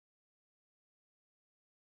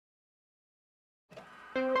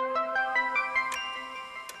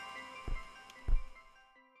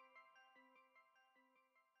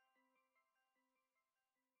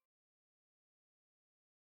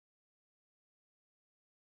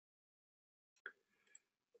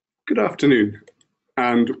Good afternoon,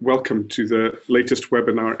 and welcome to the latest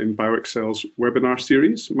webinar in BioExcel's webinar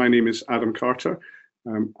series. My name is Adam Carter.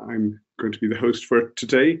 I'm going to be the host for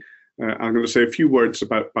today. I'm going to say a few words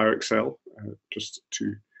about BioExcel, just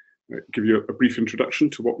to give you a brief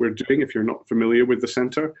introduction to what we're doing if you're not familiar with the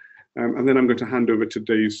center. And then I'm going to hand over to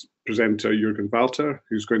today's presenter, Jürgen Walther,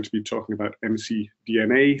 who's going to be talking about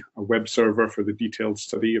MCDNA, a web server for the detailed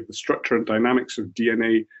study of the structure and dynamics of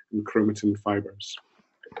DNA and chromatin fibers.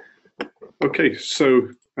 Okay, so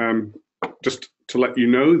just to let you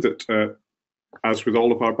know that as with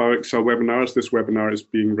all of our BioExcel webinars, this webinar is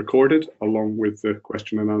being recorded along with the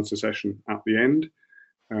question and answer session at the end.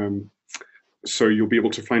 So you'll be able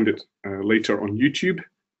to find it later on YouTube,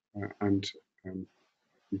 and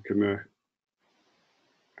you can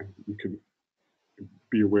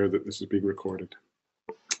be aware that this is being recorded.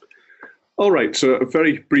 All right, so a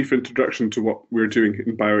very brief introduction to what we're doing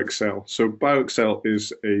in BioExcel. So BioExcel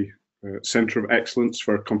is a Center of Excellence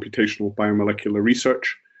for Computational Biomolecular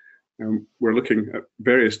Research. We're looking at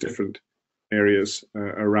various different areas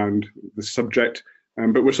around the subject,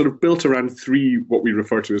 but we're sort of built around three, what we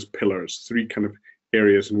refer to as pillars, three kind of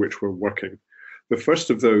areas in which we're working. The first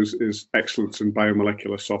of those is excellence in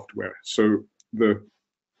biomolecular software. So the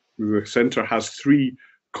center has three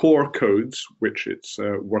core codes which it's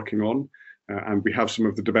working on, and we have some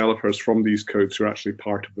of the developers from these codes who are actually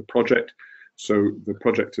part of the project. So the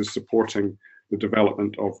project is supporting the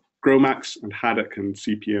development of GROMACS and HADOC and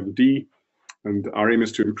CPMD, and our aim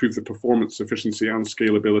is to improve the performance, efficiency, and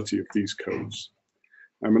scalability of these codes.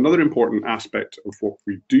 Another important aspect of what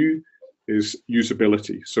we do is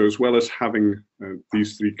usability. So as well as having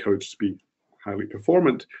these three codes to be highly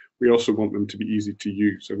performant, we also want them to be easy to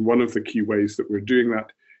use. And one of the key ways that we're doing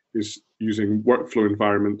that is using workflow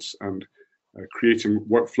environments and creating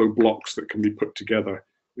workflow blocks that can be put together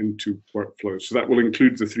into workflows. So that will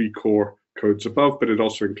include the three core codes above, but it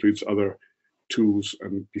also includes other tools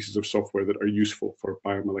and pieces of software that are useful for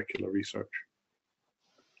biomolecular research.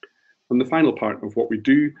 And the final part of what we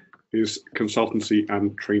do is consultancy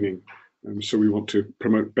and training. So we want to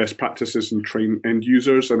promote best practices and train end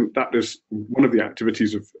users, and that is one of the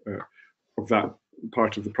activities of that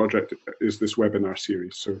part of the project is this webinar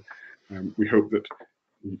series. So we hope that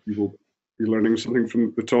you will be learning something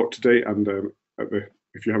from the talk today, and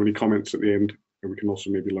if you have any comments at the end, we can also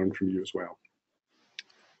maybe learn from you as well.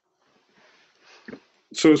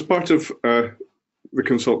 So as part of the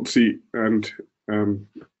consultancy and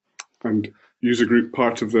user group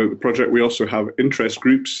part of the project, we also have interest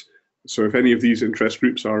groups. So if any of these interest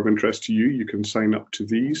groups are of interest to you, you can sign up to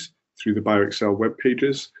these through the BioExcel web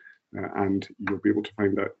pages, and you'll be able to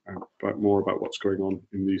find out more about what's going on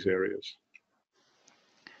in these areas.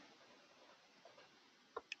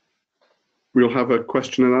 We'll have a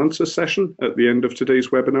question and answer session at the end of today's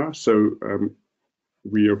webinar, so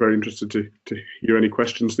we are very interested to hear any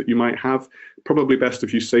questions that you might have. Probably best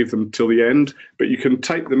if you save them till the end, but you can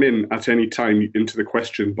type them in at any time into the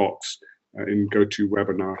question box in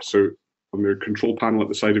GoToWebinar. So on the control panel at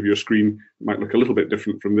the side of your screen, it might look a little bit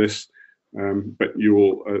different from this, but you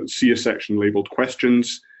will see a section labeled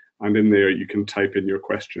questions, and in there you can type in your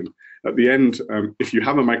question. At the end, if you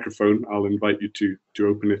have a microphone, I'll invite you to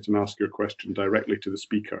open it and ask your question directly to the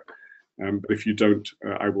speaker. But if you don't,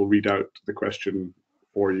 I will read out the question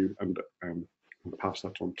for you and pass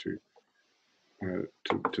that on to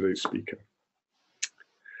today's speaker.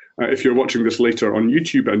 If you're watching this later on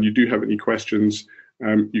YouTube and you do have any questions,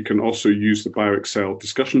 you can also use the BioExcel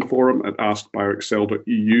discussion forum at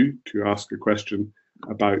askbioexcel.eu to ask a question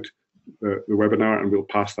about the webinar, and we'll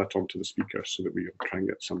pass that on to the speaker so that we try and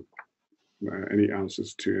get some any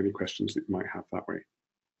answers to any questions that you might have that way.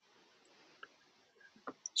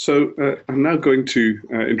 So I'm now going to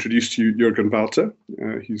introduce to you Jürgen Walther.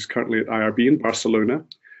 He's currently at IRB in Barcelona.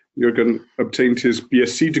 Jürgen obtained his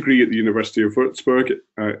BSc degree at the University of Würzburg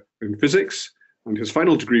in physics, and his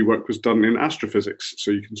final degree work was done in astrophysics. So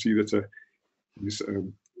you can see that he's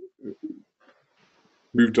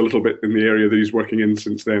moved a little bit in the area that he's working in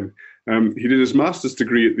since then. He did his master's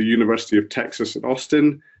degree at the University of Texas at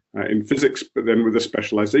Austin in physics, but then with a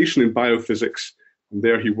specialization in biophysics. And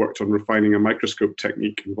there he worked on refining a microscope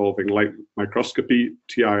technique involving light microscopy,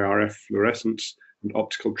 TIRF fluorescence, and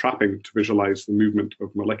optical trapping to visualize the movement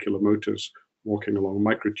of molecular motors walking along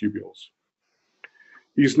microtubules.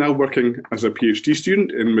 He's now working as a PhD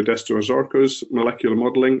student in Modesto Azorco's molecular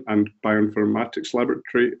modeling and bioinformatics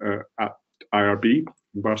laboratory at IRB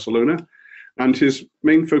in Barcelona. And his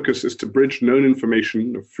main focus is to bridge known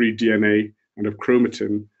information of free DNA and of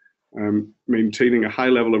chromatin, maintaining a high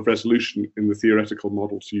level of resolution in the theoretical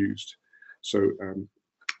models used. So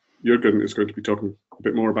Jürgen is going to be talking a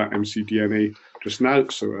bit more about MCDNA just now.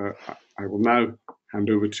 So I will now hand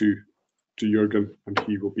over to Jürgen, and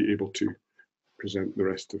he will be able to present the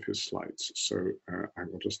rest of his slides. So I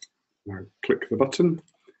will just now click the button,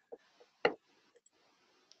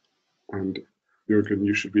 and Jürgen,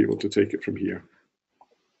 you should be able to take it from here.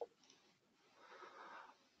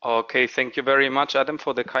 Okay, thank you very much, Adam,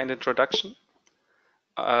 for the kind introduction.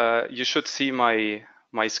 You should see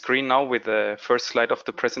my screen now with the first slide of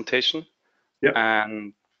the presentation. Yeah.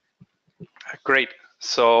 And great.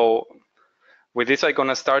 So with this, I'm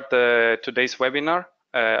gonna start today's webinar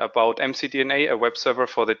about MCDNA, a web server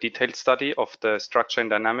for the detailed study of the structure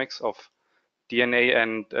and dynamics of DNA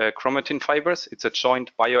and chromatin fibers. It's a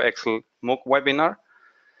joint BioExcel MuG webinar.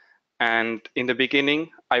 And in the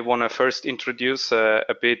beginning, I want to first introduce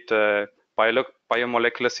a bit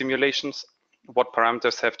biomolecular simulations, what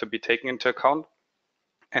parameters have to be taken into account.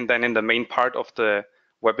 And then in the main part of the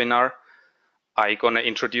webinar, I'm going to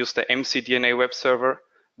introduce the MCDNA web server,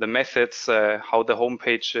 the methods, how the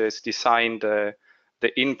homepage is designed, the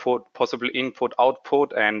input, possible input,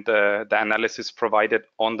 output, and the analysis provided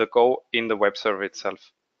on the go in the web server itself.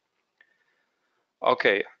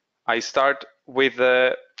 Okay, I start with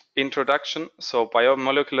the introduction. So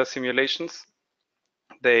biomolecular simulations,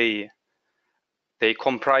 they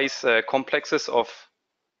comprise complexes of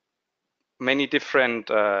many different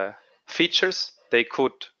features. They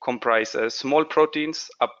could comprise small proteins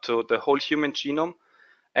up to the whole human genome,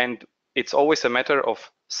 and it's always a matter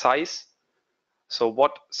of size. So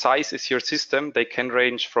what size is your system? They can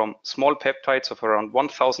range from small peptides of around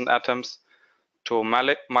 1,000 atoms to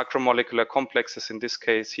macromolecular complexes, in this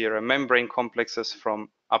case here, membrane complexes from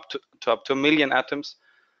up to 1 million atoms,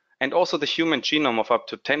 and also the human genome of up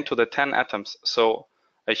to 10 to the 10 atoms. So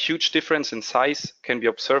a huge difference in size can be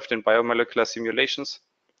observed in biomolecular simulations,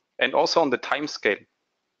 and also on the time scale.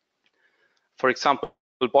 For example,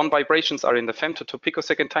 bond vibrations are in the femto to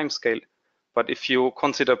picosecond time scale, but if you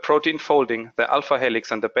consider protein folding, the alpha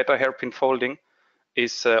helix and the beta hairpin folding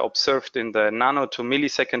is observed in the nano to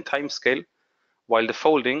millisecond time scale, while the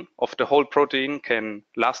folding of the whole protein can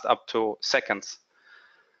last up to seconds.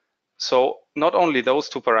 So not only those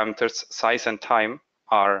two parameters, size and time,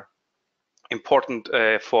 are important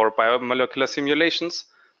for biomolecular simulations,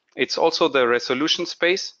 it's also the resolution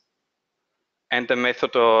space and the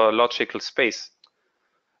methodological space.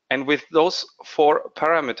 And with those 4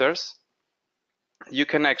 parameters, you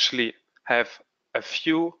can actually have a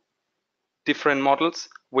few different models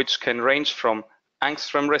which can range from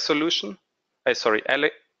angstrom resolution,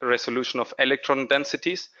 resolution of electron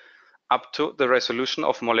densities, up to the resolution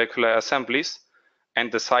of molecular assemblies,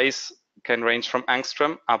 and the size can range from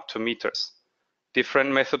angstrom up to meters.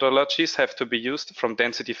 Different methodologies have to be used, from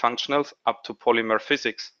density functionals up to polymer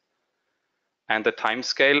physics. And the time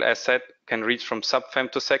scale, as said, can reach from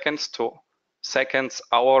sub-femtoseconds to seconds,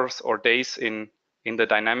 hours, or days in the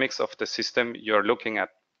dynamics of the system you're looking at.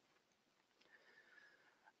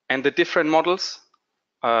 And the different models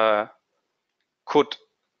could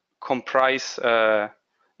comprise,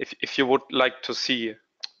 if you would like to see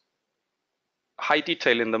high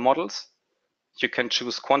detail in the models, you can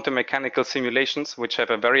choose quantum mechanical simulations, which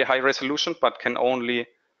have a very high resolution, but can only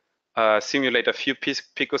simulate a few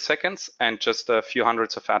picoseconds and just a few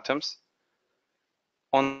hundreds of atoms.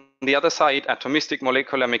 On the other side, atomistic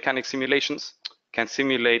molecular mechanics simulations can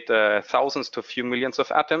simulate thousands to a few millions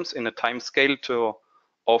of atoms in a time scale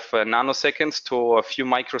of nanoseconds to a few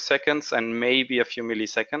microseconds and maybe a few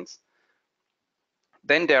milliseconds.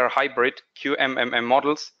 Then there are hybrid QMMM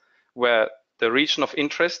models, where the region of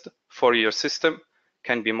interest for your system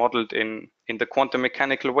can be modeled in the quantum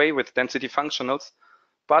mechanical way with density functionals,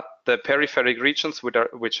 but the peripheric regions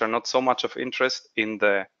which are not so much of interest in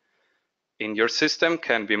your system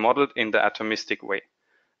can be modeled in the atomistic way.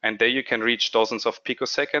 And there you can reach dozens of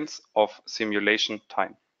picoseconds of simulation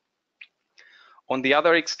time. On the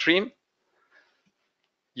other extreme,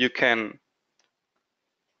 you can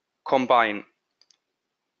combine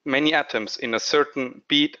many atoms in a certain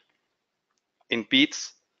bead, in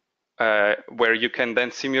beads, where you can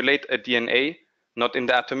then simulate a DNA, not in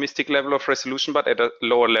the atomistic level of resolution, but at a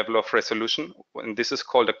lower level of resolution. And this is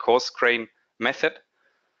called a coarse grain method.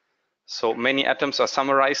 So many atoms are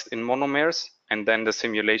summarized in monomers, and then the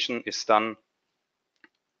simulation is done,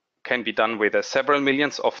 can be done with several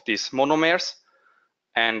millions of these monomers,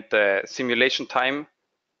 and the simulation time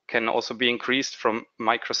can also be increased from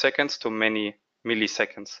microseconds to many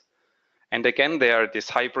milliseconds. And again, there are these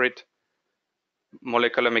hybrid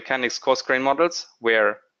molecular mechanics coarse grain models,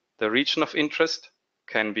 where the region of interest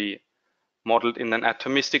can be modeled in an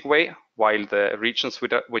atomistic way, while the regions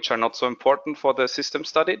which are not so important for the system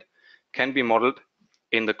studied can be modeled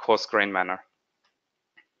in the coarse-grained manner.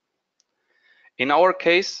 In our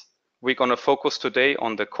case, we're going to focus today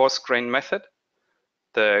on the coarse-grained method,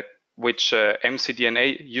 which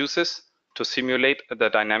MCDNA uses to simulate the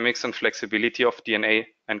dynamics and flexibility of DNA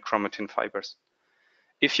and chromatin fibers.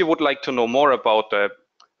 If you would like to know more about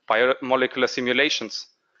biomolecular simulations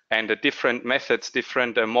and the different methods,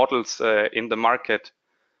 different models in the market,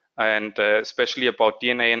 and especially about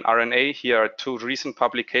DNA and RNA, here are 2 recent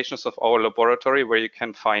publications of our laboratory where you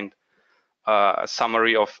can find a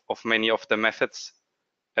summary of many of the methods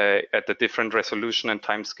at the different resolution and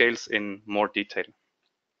time scales in more detail.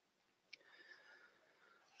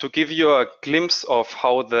 To give you a glimpse of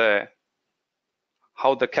how the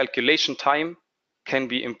calculation time can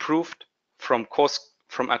be improved from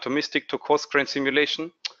atomistic to coarse-grained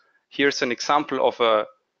simulation, here's an example of a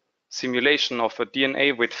simulation of a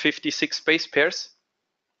DNA with 56 base pairs,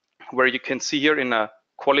 where you can see here in a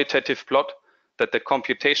qualitative plot that the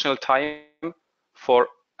computational time for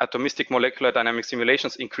atomistic molecular dynamic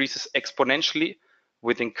simulations increases exponentially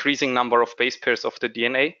with increasing number of base pairs of the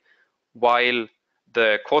DNA, while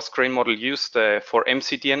the coarse-grained model used for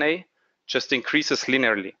MCDNA just increases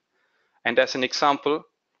linearly. And as an example,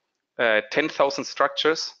 10,000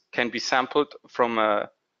 structures can be sampled from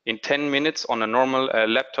in 10 minutes on a normal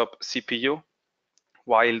laptop CPU,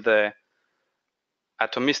 while the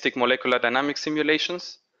atomistic molecular dynamic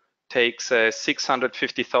simulations takes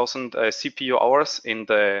 650,000 CPU hours in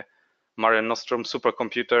the Mare Nostrum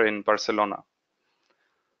supercomputer in Barcelona.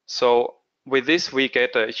 So with this, we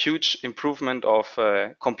get a huge improvement of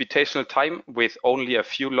computational time with only a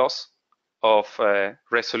few loss of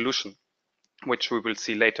resolution, which we will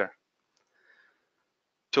see later.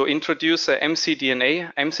 To introduce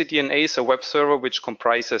MCDNA, MCDNA is a web server which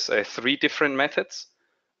comprises 3 different methods.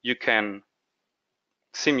 You can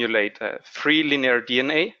simulate free linear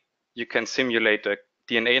DNA. You can simulate a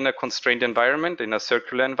DNA in a constrained environment, in a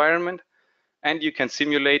circular environment, and you can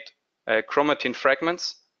simulate chromatin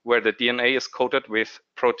fragments where the DNA is coated with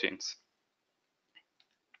proteins.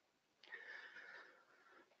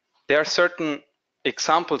 There are certain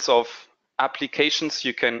examples of applications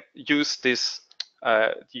you can use this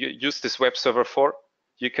web server for.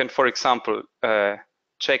 You can, for example,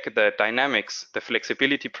 check the dynamics, the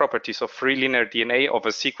flexibility properties of free linear DNA of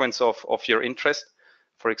a sequence of your interest.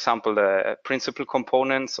 For example, the principal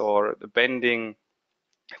components or the bending,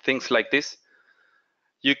 things like this.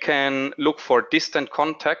 You can look for distant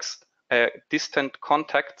contacts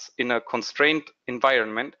in a constrained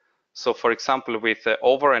environment. So, for example, with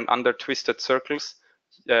over and under twisted circles,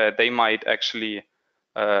 they might actually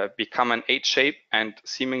become an H shape, and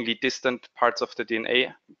seemingly distant parts of the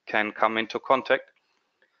DNA can come into contact.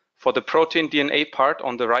 For the protein DNA part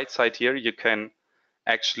on the right side here, you can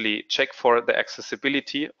actually check for the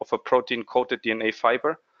accessibility of a protein-coated DNA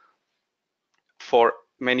fiber for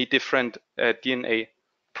many different DNA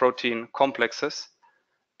protein complexes.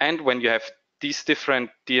 And when you have these different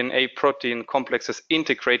DNA protein complexes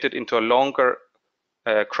integrated into a longer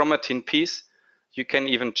chromatin piece, you can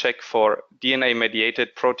even check for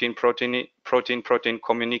DNA-mediated protein-protein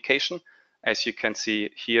communication, as you can see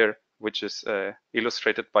here, which is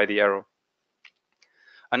illustrated by the arrow.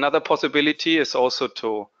 Another possibility is also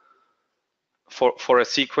for a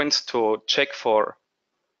sequence to check for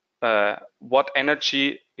what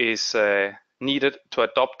energy is needed to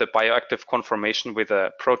adopt the bioactive conformation with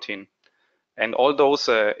a protein. And all those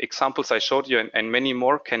examples I showed you and many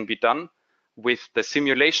more can be done with the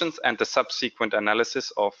simulations and the subsequent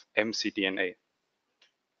analysis of MCDNA.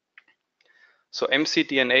 So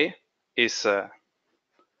MCDNA is,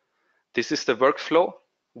 this is the workflow.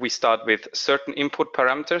 We start with certain input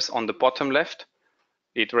parameters on the bottom left.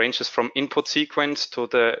 It ranges from input sequence to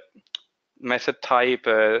the method type,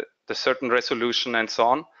 the certain resolution, and so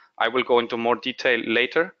on. I will go into more detail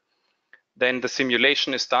later. Then the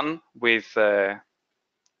simulation is done with a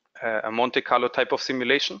Monte Carlo type of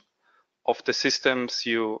simulation of the systems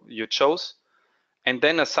you chose. And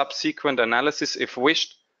then a subsequent analysis, if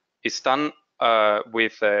wished, is done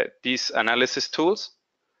with these analysis tools.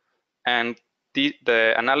 And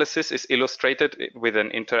the analysis is illustrated with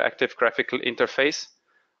an interactive graphical interface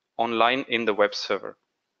online in the web server.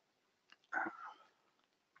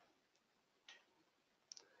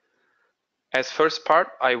 As first part,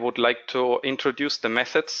 I would like to introduce the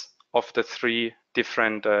methods of the 3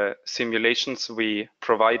 different simulations we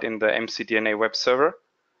provide in the MCDNA web server.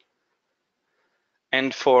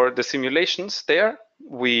 And for the simulations there,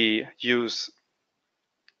 we use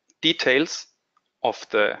details of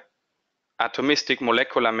the atomistic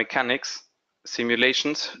molecular mechanics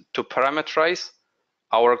simulations to parameterize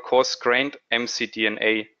our coarse-grained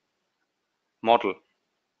MCDNA model.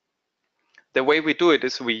 The way we do it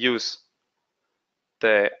is we use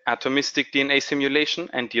the atomistic DNA simulation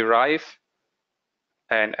and derive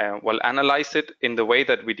and analyze it in the way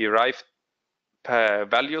that we derive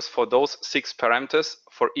values for those 6 parameters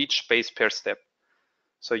for each base pair step.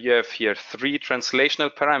 So you have here 3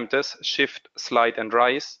 translational parameters, shift, slide, and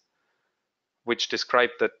rise, which describe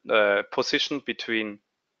the position between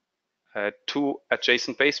 2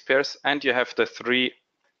 adjacent base pairs, and you have the 3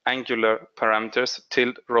 angular parameters,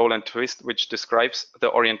 tilt, roll, and twist, which describes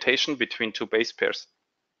the orientation between 2 base pairs.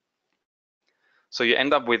 So you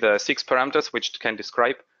end up with 6 parameters which can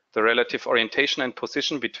describe the relative orientation and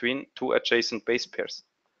position between 2 adjacent base pairs.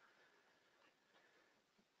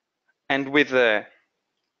 And with a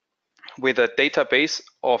database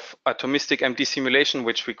of atomistic MD simulation,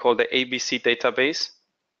 which we call the ABC database,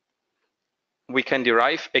 we can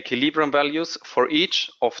derive equilibrium values for each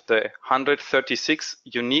of the 136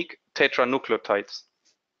 unique tetranucleotides.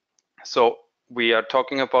 So we are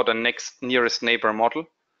talking about a next nearest neighbor model.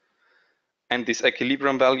 And these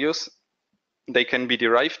equilibrium values, they can be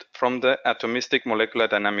derived from the atomistic molecular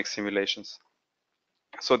dynamics simulations.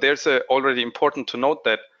 So there's already important to note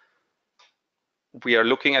that we are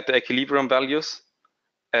looking at the equilibrium values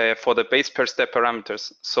for the base pair step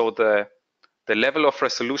parameters. So the level of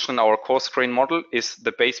resolution in our coarse grain model is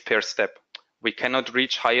the base pair step. We cannot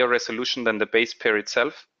reach higher resolution than the base pair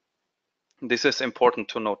itself. This is important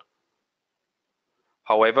to note.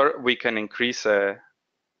 However, we can increase a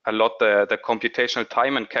lot the computational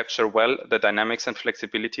time and capture well the dynamics and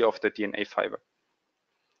flexibility of the DNA fiber.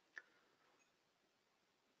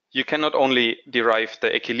 You can not only derive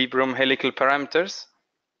the equilibrium helical parameters,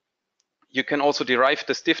 you can also derive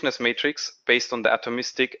the stiffness matrix based on the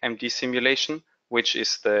atomistic MD simulation, which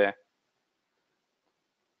is the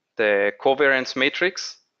covariance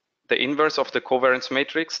matrix, the inverse of the covariance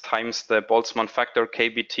matrix times the Boltzmann factor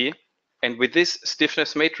KBT. And with this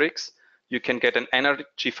stiffness matrix, you can get an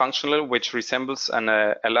energy functional which resembles an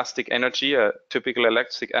elastic energy, a typical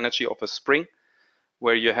elastic energy of a spring,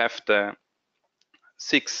 where you have the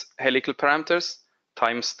 6 helical parameters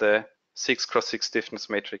times the 6x6 stiffness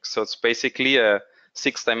matrix. So it's basically a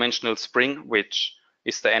 6-dimensional spring, which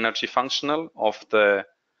is the energy functional of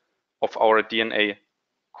our DNA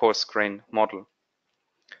coarse grain model.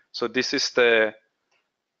 So this is the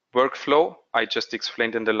workflow I just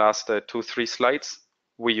explained in the last 2-3 slides.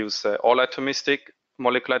 We use all atomistic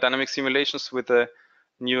molecular dynamics simulations with the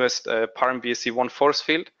newest Parm BSC1 force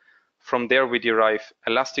field. From there, we derive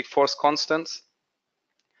elastic force constants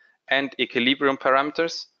and equilibrium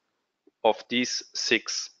parameters of these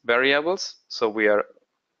 6 variables. So we are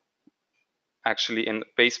actually in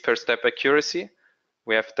base pair step accuracy.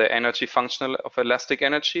 We have the energy functional of elastic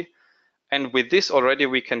energy. And with this already,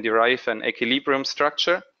 we can derive an equilibrium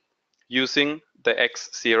structure using the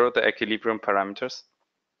X0, the equilibrium parameters.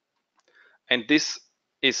 And this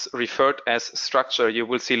is referred as structure. You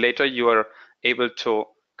will see later you are able to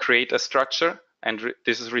create a structure, and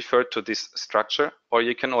this is referred to this structure. Or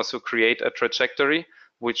you can also create a trajectory,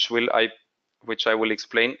 which I will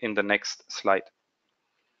explain in the next slide.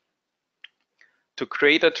 To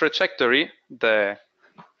create a trajectory, a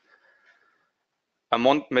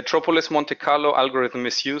Metropolis Monte Carlo algorithm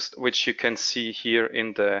is used, which you can see here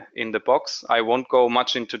in the box. I won't go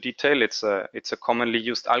much into detail. It's a commonly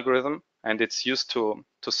used algorithm, and it's used to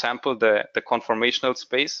sample the conformational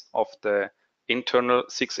space of the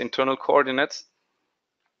 6 internal coordinates.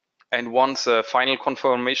 And once a final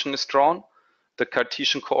conformation is drawn, the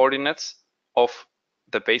Cartesian coordinates of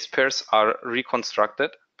the base pairs are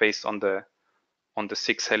reconstructed based on the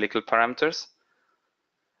 6 helical parameters.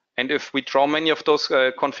 And if we draw many of those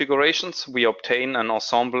configurations, we obtain an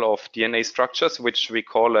ensemble of DNA structures, which we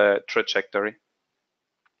call a trajectory.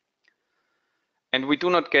 And we do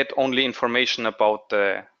not get only information about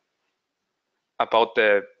the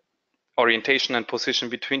orientation and position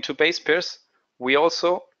between 2 base pairs. We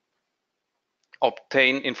also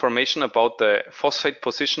obtain information about the phosphate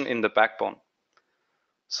position in the backbone.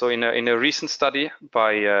 So in a recent study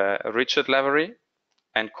by Richard Lavery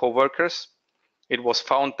and co-workers, it was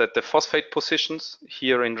found that the phosphate positions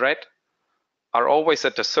here in red are always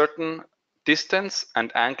at a certain distance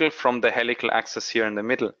and angle from the helical axis here in the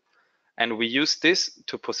middle. And we use this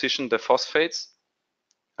to position the phosphates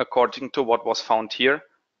according to what was found here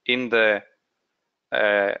in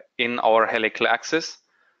our helical axis.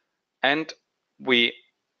 And we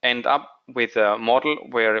end up with a model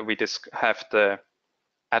where we have the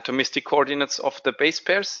atomistic coordinates of the base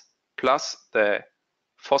pairs plus the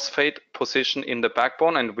phosphate position in the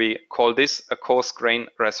backbone, and we call this a coarse grain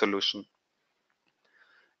resolution.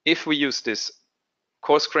 If we use this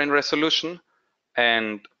coarse grain resolution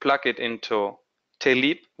and plug it into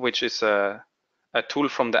TLEAP, which is a tool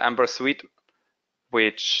from the Amber suite,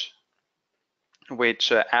 which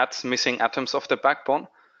adds missing atoms of the backbone.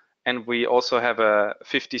 And we also have a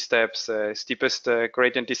 50 steps steepest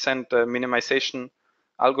gradient descent minimization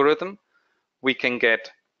algorithm. We can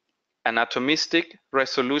get an atomistic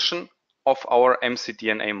resolution of our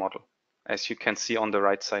MCDNA model, as you can see on the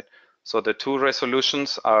right side. So the two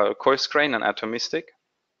resolutions are coarse grain and atomistic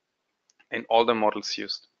in all the models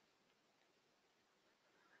used.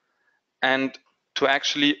 And to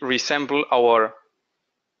actually resemble our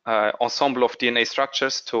ensemble of DNA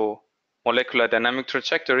structures to molecular dynamic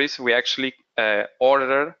trajectories, we actually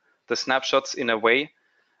order the snapshots in a way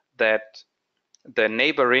that the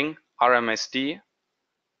neighboring RMSD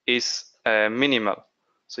is minimal.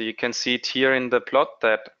 So you can see it here in the plot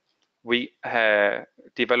that we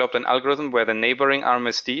developed an algorithm where the neighboring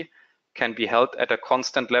RMSD can be held at a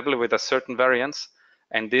constant level with a certain variance.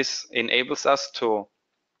 And this enables us to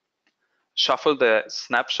shuffle the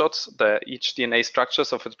snapshots, each DNA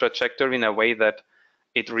structures of a trajectory in a way that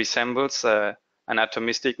it resembles an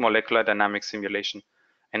atomistic molecular dynamic simulation.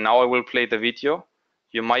 And now I will play the video.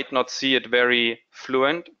 You might not see it very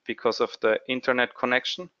fluent because of the internet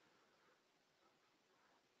connection,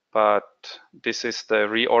 but this is the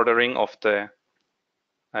reordering of the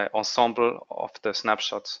ensemble of the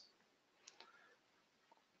snapshots.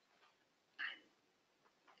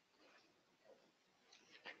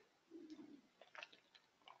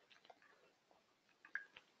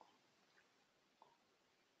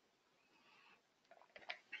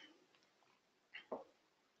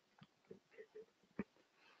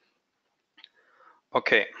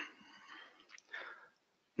 Okay,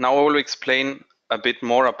 now I will explain a bit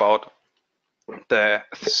more about the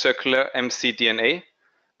circular MCDNA,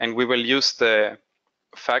 and we will use the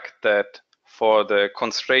fact that for the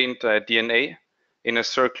constrained DNA in a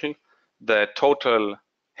circle, the total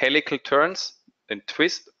helical turns and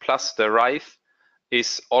twist plus the rise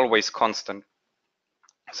is always constant,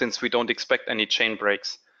 since we don't expect any chain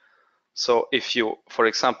breaks. So if you, for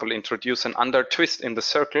example, introduce an under twist in the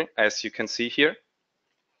circle, as you can see here,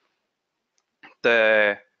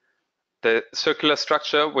 the circular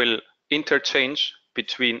structure will interchange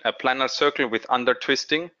between a planar circle with under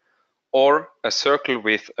twisting or a circle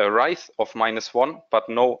with a rise of -1 but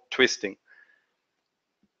no twisting.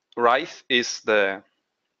 Rise is the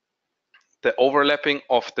overlapping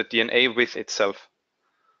of the DNA with itself.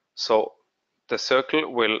 So the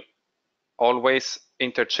circle will always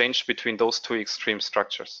interchange between those two extreme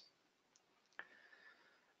structures.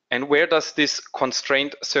 And where does this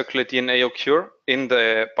constrained circular DNA occur in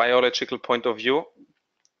the biological point of view?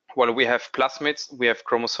 Well, we have plasmids, we have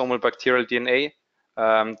chromosomal bacterial DNA,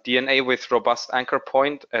 DNA with robust anchor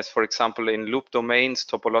point, as for example in loop domains,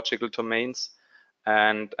 topological domains,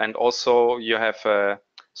 and also you have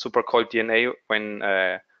supercoiled DNA when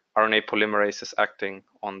RNA polymerase is acting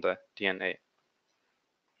on the DNA.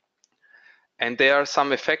 And there are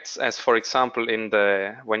some effects, as for example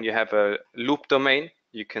when you have a loop domain,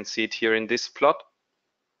 you can see it here in this plot,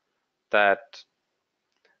 that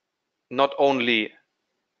not only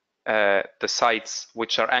the sites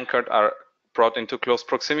which are anchored are brought into close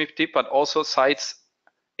proximity, but also sites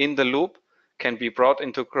in the loop can be brought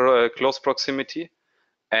into close proximity.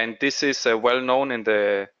 And this is well known in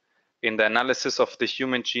the analysis of the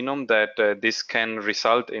human genome, that this can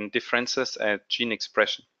result in differences at gene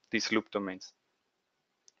expression, these loop domains.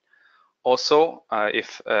 Also,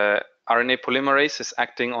 if RNA polymerase is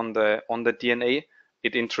acting on the DNA,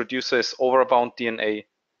 it introduces overbound DNA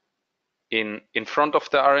in front of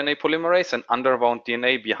the RNA polymerase and underbound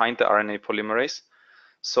DNA behind the RNA polymerase.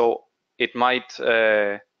 So it might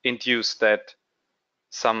induce that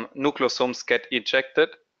some nucleosomes get ejected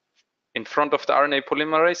in front of the RNA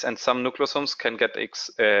polymerase, and some nucleosomes can get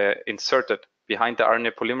inserted behind the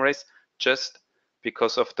RNA polymerase just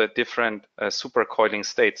because of the different supercoiling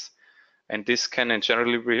states. And this can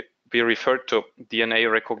generally be referred to DNA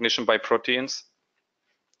recognition by proteins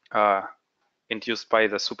induced by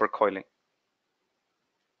the supercoiling.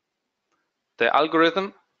 The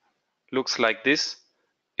algorithm looks like this.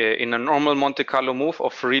 In a normal Monte Carlo move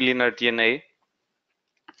of free linear DNA,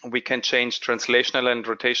 we can change translational and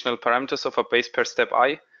rotational parameters of a base pair step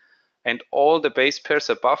I, and all the base pairs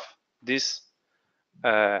above this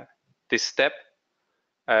step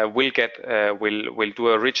will do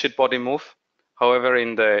a rigid body move. However,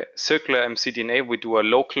 in the circular MCDNA, we do a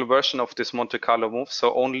local version of this Monte Carlo move,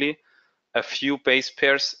 so only a few base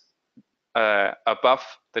pairs above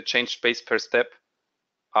the changed base pair step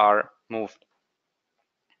are moved.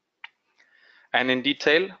 And in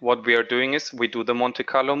detail, what we are doing is we do the Monte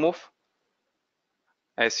Carlo move.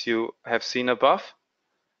 as you have seen above.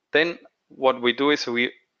 Then what we do is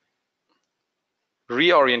we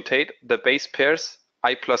reorientate the base pairs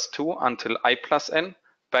I+2 until I+n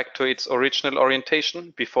back to its original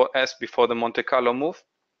orientation before the Monte Carlo move.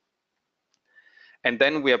 And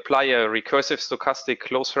then we apply a recursive stochastic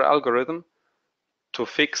closure algorithm to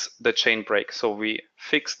fix the chain break. So we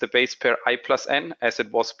fix the base pair I+n as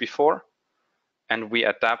it was before, and we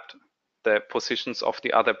adapt the positions of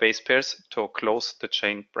the other base pairs to close the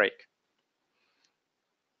chain break.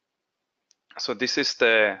 So this is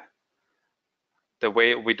the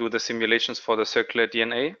way we do the simulations for the circular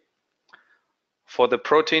DNA. For the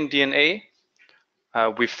protein DNA,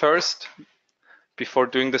 before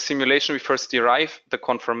doing the simulation, we first derive the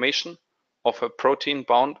conformation of a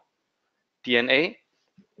protein-bound DNA.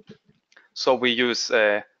 So we use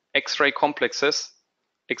X-ray complexes,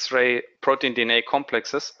 X-ray protein DNA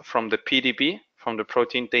complexes from the PDB, from the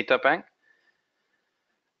protein data bank.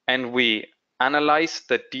 And we analyze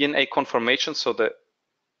the DNA conformation, so the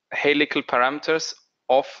helical parameters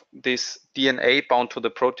of this DNA bound to the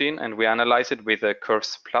protein, and we analyze it with a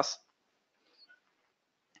curves plus.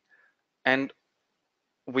 And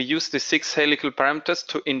we use the 6 helical parameters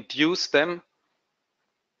to induce them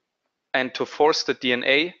and to force the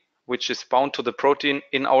DNA, which is bound to the protein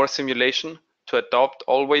in our simulation, to adopt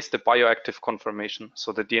always the bioactive conformation.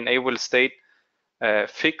 So the DNA will stay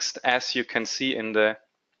fixed, as you can see in the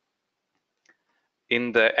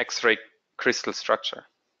X-ray crystal structure.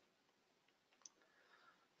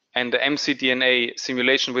 And the MCDNA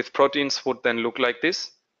simulation with proteins would then look like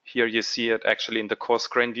this. Here you see it actually in the coarse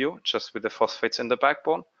grain view, just with the phosphates in the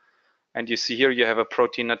backbone. And you see here you have a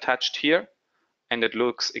protein attached here, and it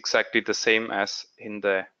looks exactly the same as in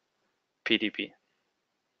the PDB.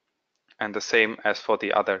 And the same as for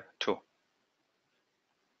the other two.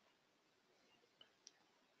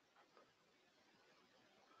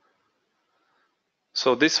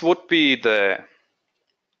 So this would be the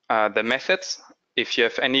methods. If you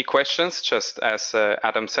have any questions, just as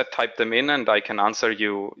Adam said, type them in and I can answer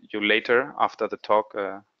you later after the talk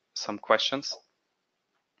some questions.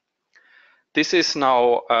 This is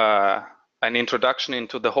now an introduction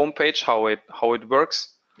into the homepage, how it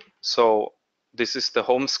works. So this is the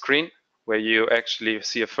home screen where you actually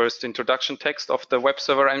see a first introduction text of the web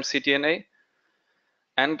server MCDNA.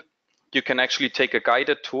 And you can actually take a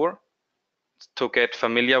guided tour to get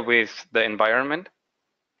familiar with the environment.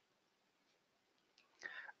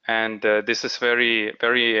 And this is very,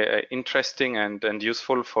 very interesting and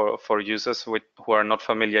useful for users who are not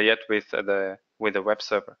familiar yet with the web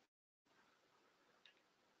server.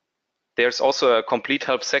 There's also a complete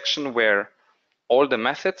help section where all the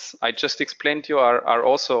methods I just explained to you are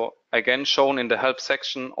also again shown in the help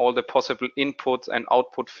section. All the possible input and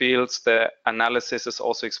output fields, the analysis is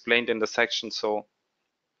also explained in the section. So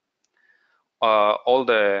all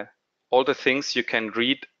the things you can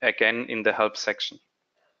read again in the help section.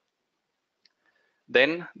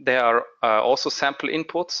 Then there are also sample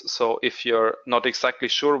inputs. So if you're not exactly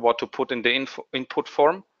sure what to put in the input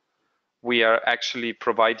form, we are actually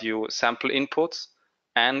provide you sample inputs,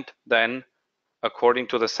 and then according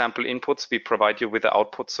to the sample inputs, we provide you with the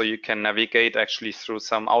output, so you can navigate actually through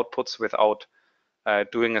some outputs without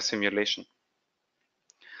doing a simulation.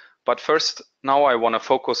 But first, now I want to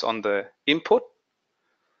focus on the input.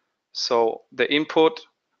 So the input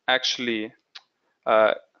actually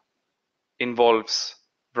involves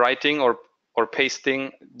writing or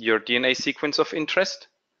pasting your DNA sequence of interest.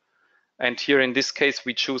 And here in this case,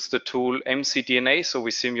 we choose the tool MCDNA. So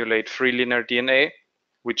we simulate free linear DNA.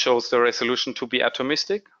 We chose the resolution to be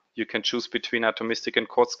atomistic. You can choose between atomistic and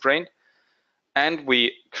coarse grain. And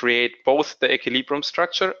we create both the equilibrium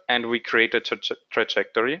structure and we create a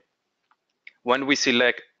trajectory. When we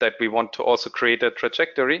select that we want to also create a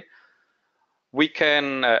trajectory, we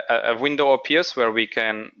can, a window appears where we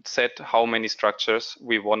can set how many structures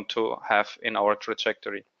we want to have in our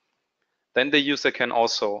trajectory. Then the user can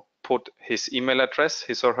also put his email address,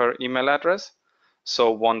 his or her email address.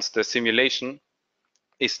 So once the simulation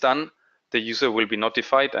is done, the user will be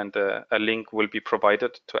notified and a link will be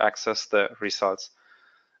provided to access the results.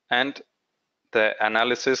 And the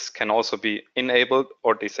analysis can also be enabled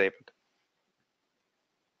or disabled.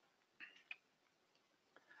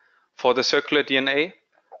 For the circular DNA,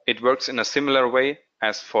 it works in a similar way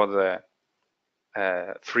as for the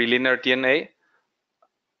free linear DNA.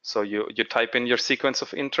 So you type in your sequence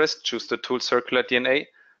of interest, choose the tool circular DNA,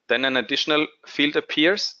 then an additional field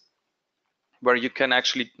appears where you can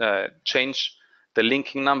actually change the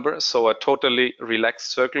linking number. So a totally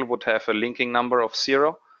relaxed circle would have a linking number of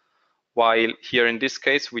 0, while here in this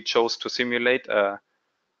case we chose to simulate a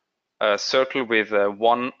a circle with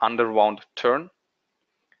one underwound turn.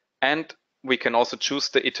 And we can also choose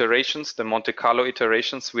the iterations, the Monte Carlo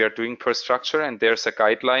iterations we are doing per structure. And there's a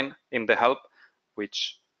guideline in the help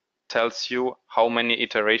which tells you how many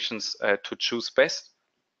iterations to choose best.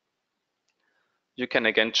 You can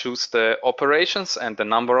again choose the operations and the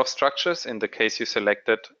number of structures in the case you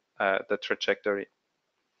selected the trajectory.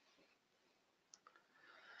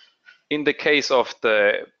 In the case of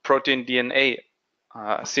the protein DNA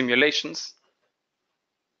simulations,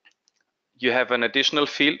 you have an additional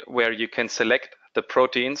field where you can select the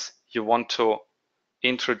proteins you want to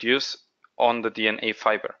introduce on the DNA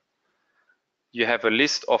fiber. You have a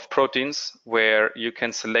list of proteins where you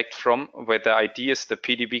can select from, where the ID is the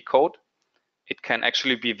PDB code. It can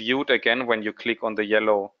actually be viewed again when you click on the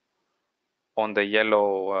yellow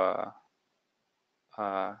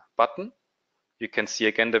button. You can see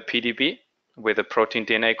again the PDB with the protein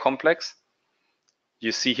DNA complex.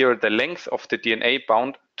 You see here the length of the DNA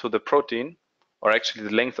bound to the protein, or actually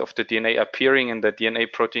the length of the DNA appearing in the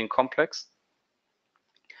DNA protein complex.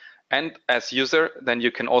 And as user, then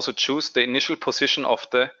you can also choose the initial position of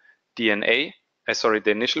the DNA, the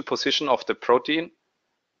initial position of the protein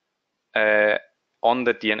on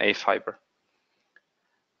the DNA fiber.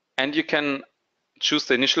 And you can choose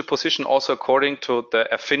the initial position also according to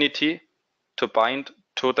the affinity to bind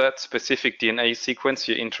to that specific DNA sequence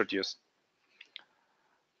you introduce.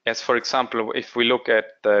 As for example, if we look at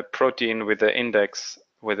the protein with the index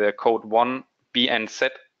with the code 1BNZ,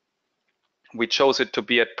 we chose it to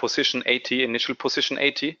be at position 80, initial position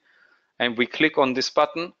 80, and we click on this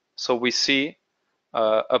button, so we see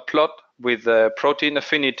a plot with the protein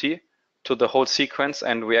affinity to the whole sequence,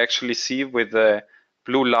 and we actually see with the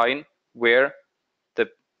blue line where the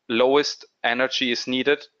lowest energy is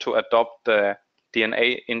needed to adopt the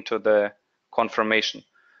DNA into the conformation.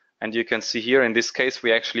 And you can see here in this case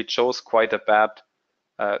we actually chose quite a bad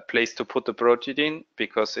place to put the protein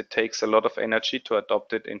because it takes a lot of energy to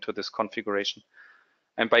adopt it into this configuration.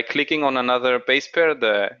 And by clicking on another base pair,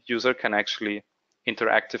 the user can actually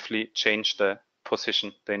interactively change the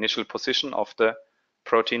position, the initial position of the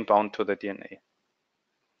protein bound to the DNA.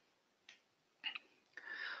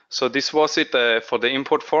 So this was it for the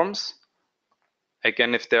import forms.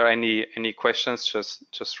 Again, if there are any questions,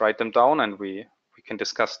 just write them down and we can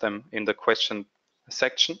discuss them in the question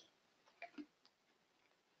section.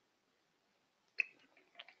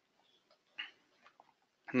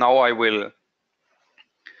 Now I will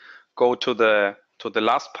go to the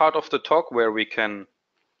last part of the talk where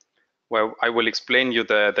I will explain you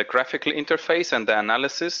the graphical interface and the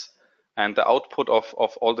analysis and the output of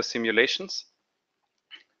all the simulations.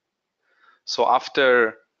 So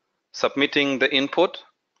after submitting the input,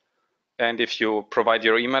 and if you provide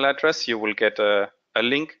your email address, you will get a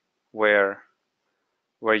link where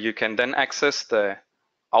you can then access the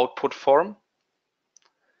output form,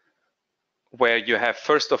 where you have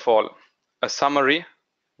first of all a summary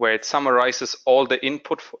where it summarizes all the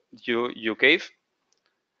input you gave,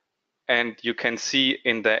 and you can see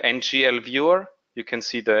in the NGL viewer, you can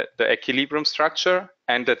see the equilibrium structure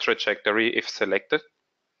and the trajectory if selected.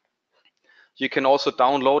 You can also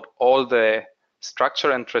download all the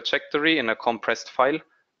structure and trajectory in a compressed file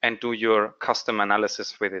and do your custom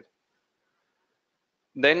analysis with it.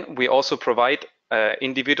 Then we also provide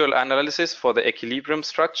individual analysis for the equilibrium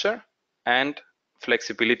structure and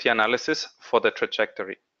flexibility analysis for the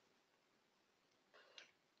trajectory.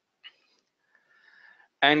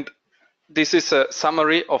 And this is a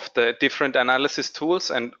summary of the different analysis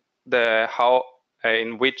tools and how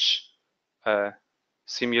in which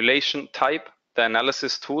simulation type the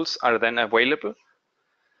analysis tools are then available.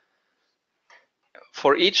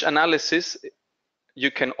 For each analysis,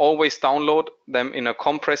 you can always download them in a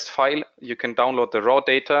compressed file. You can download the raw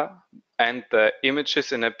data and the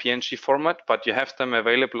images in a PNG format, but you have them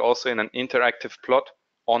available also in an interactive plot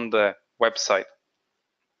on the website.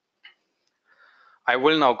 I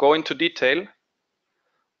will now go into detail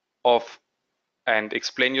and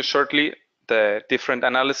explain you shortly the different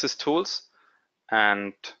analysis tools,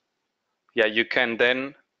 and yeah, you can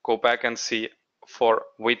then go back and see for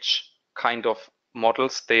which kind of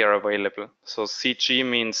models they are available. So CG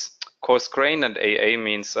means coarse grain and AA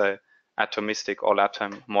means atomistic all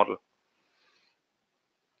atom model.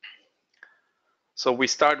 So we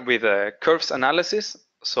start with a curves analysis.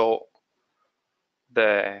 So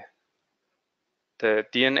the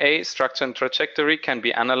DNA structure and trajectory can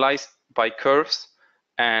be analyzed by curves,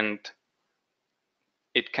 and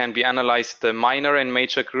it can be analyzed the minor and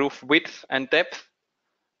major groove width and depth,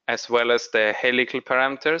 as well as the helical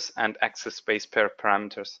parameters and axis base pair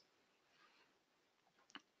parameters.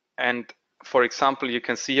 And for example, you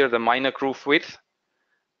can see here the minor groove width,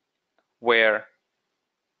 where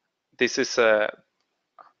this is a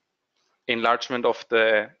enlargement of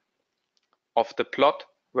the plot,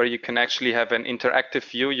 where you can actually have an interactive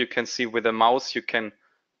view. You can see with the mouse, you can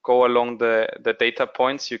go along the data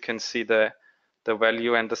points. You can see the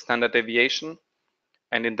value and the standard deviation.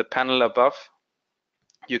 And in the panel above,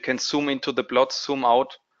 you can zoom into the plot, zoom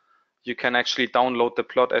out. You can actually download the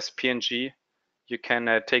plot as PNG. You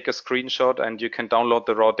can take a screenshot and you can download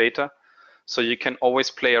the raw data. So you can always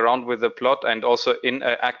play around with the plot and also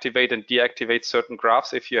activate and deactivate certain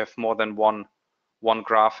graphs if you have more than one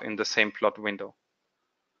graph in the same plot window.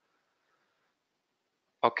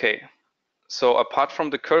 Okay, so apart from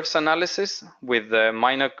the curves analysis with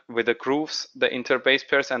the grooves, the interbase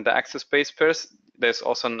pairs and the axis base pairs, there's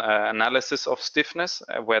also an analysis of stiffness,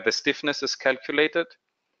 where the stiffness is calculated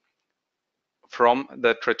from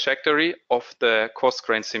the trajectory of the coarse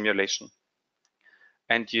grain simulation.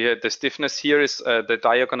 And the stiffness here is the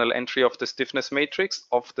diagonal entry of the stiffness matrix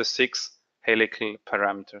of the 6 helical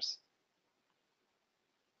parameters.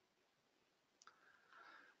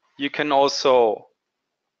 You can also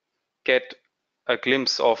get a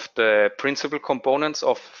glimpse of the principal components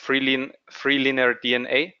of free linear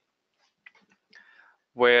DNA,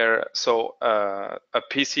 where a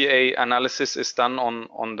PCA analysis is done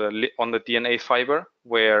on the DNA fiber,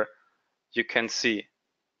 where you can see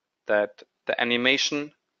that the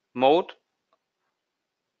animation mode,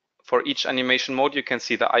 for each animation mode, you can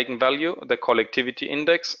see the eigenvalue, the collectivity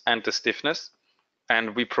index, and the stiffness.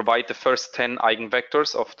 And we provide the first 10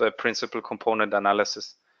 eigenvectors of the principal component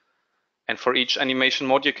analysis. And for each animation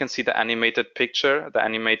mode, you can see the animated picture, the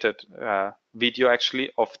animated video actually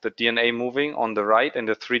of the DNA moving on the right in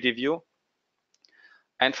the 3D view.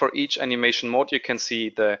 And for each animation mode, you can see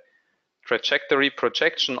the trajectory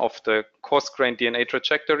projection of the coarse grain DNA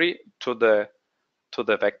trajectory to the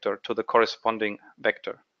vector, to the corresponding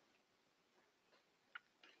vector.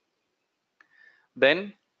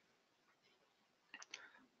 Then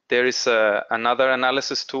there is another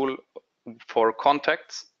analysis tool for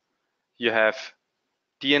contacts. You have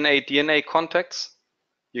DNA contacts.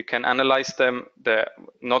 You can analyze them.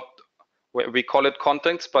 We call it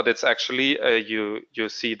contacts, but it's actually you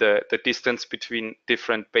see the distance between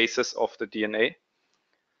different bases of the DNA.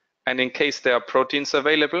 And in case there are proteins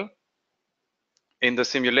available in the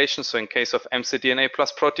simulation, so in case of MCDNA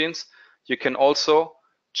plus proteins, you can also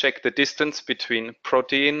check the distance between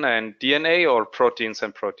protein and DNA or proteins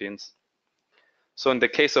and proteins. So in the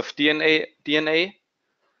case of DNA,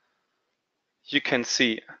 you can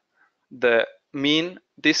see the mean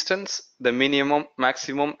distance, the minimum,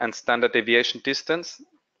 maximum, and standard deviation distance,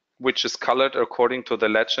 which is colored according to the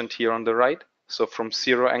legend here on the right. So from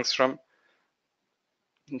 0 angstrom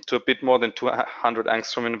to a bit more than 200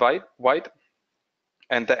 angstrom in white.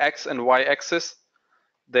 And the X and Y axis,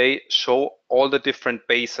 they show all the different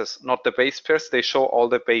bases, not the base pairs, they show all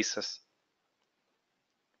the bases.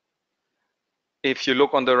 If you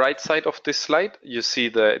look on the right side of this slide, you see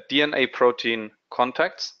the DNA protein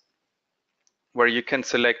contacts, where you can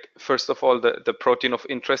select, first of all, the protein of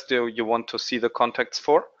interest you want to see the contacts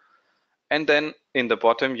for. And then in the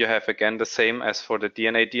bottom, you have again the same as for the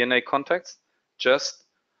DNA contacts, just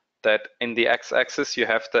that in the x-axis, you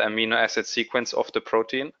have the amino acid sequence of the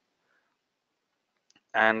protein.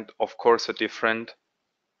 And of course, a different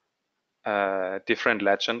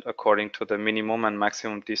legend according to the minimum and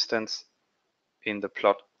maximum distance in the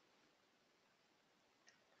plot.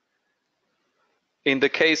 In the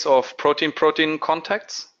case of protein-protein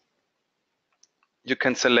contacts, you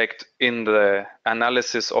can select in the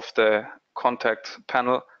analysis of the contact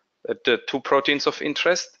panel the 2 proteins of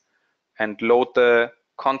interest and load the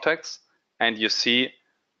contacts, and you see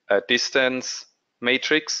a distance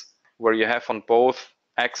matrix where you have on both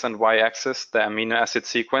X and Y axis the amino acid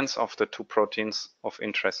sequence of the 2 proteins of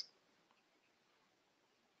interest.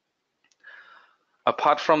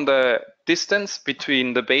 Apart from the distance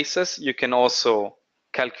between the bases, you can also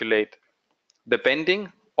calculate the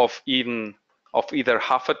bending of either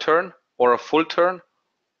half a turn or a full turn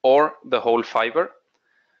or the whole fiber.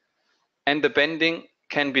 And the bending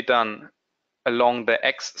can be done along the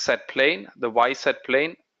XZ plane, the YZ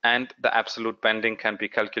plane, and the absolute bending can be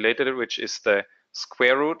calculated, which is the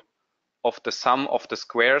square root of the sum of the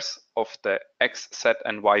squares of the XZ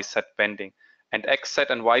and YZ bending. And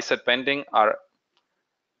XZ and YZ bending are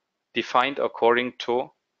defined according to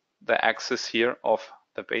the axis here of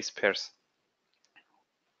the base pairs.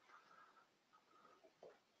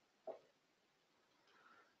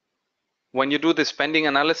 When you do this bending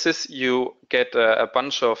analysis, you get a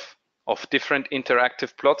bunch of different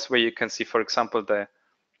interactive plots where you can see, for example, the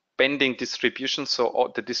bending distribution,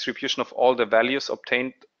 so the distribution of all the values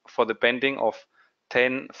obtained for the bending of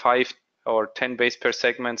 10, 5, or 10 base pair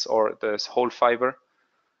segments or the whole fiber.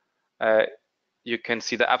 You can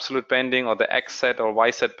see the absolute bending or the X set or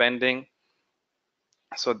Y set bending.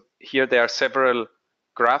 So here there are several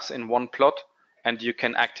graphs in one plot, and you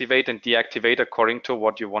can activate and deactivate according to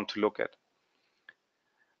what you want to look at.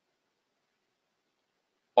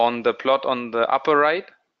 On the plot on the upper right,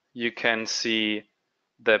 you can see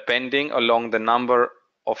the bending along the number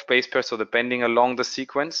of base pairs, so the bending along the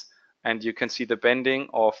sequence, and you can see the bending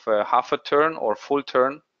of half a turn or full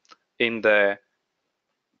turn in the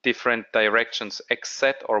different directions, X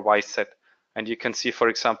set or Y set. And you can see, for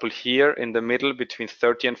example, here in the middle between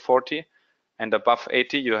 30 and 40 and above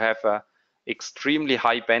 80, you have a extremely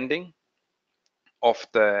high bending of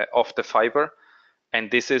the fiber. And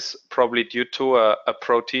this is probably due to a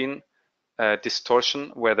protein distortion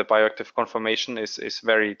where the bioactive conformation is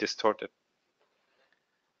very distorted.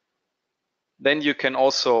 Then you can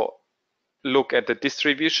also look at the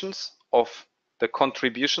distributions of the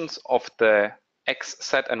contributions of the X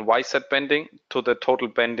set and Y set bending to the total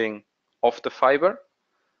bending of the fiber.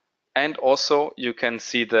 And also you can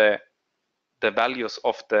see the values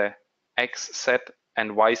of the X set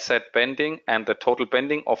and Y set bending and the total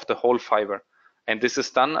bending of the whole fiber. And this is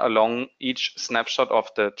done along each snapshot of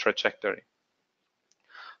the trajectory.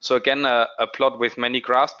 So again, a plot with many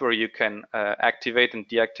graphs where you can activate and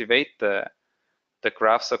deactivate the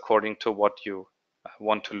graphs according to what you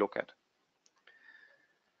want to look at.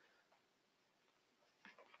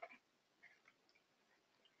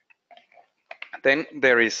 Then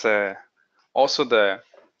there is also the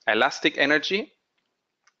elastic energy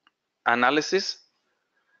analysis.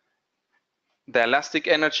 The elastic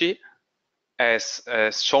energy, as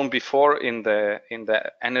shown before in the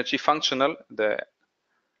energy functional, the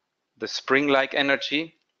spring-like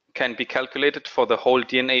energy can be calculated for the whole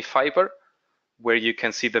DNA fiber, where you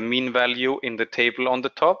can see the mean value in the table on the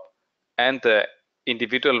top and the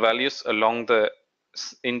individual values along the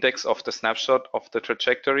index of the snapshot of the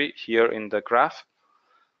trajectory here in the graph.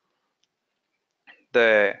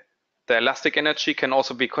 The elastic energy can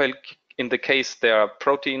also be, in the case there are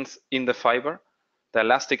proteins in the fiber, the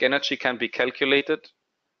elastic energy can be calculated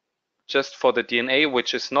just for the DNA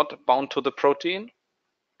which is not bound to the protein,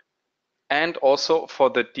 and also for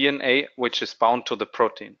the DNA which is bound to the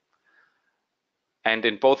protein. And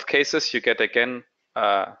in both cases you get again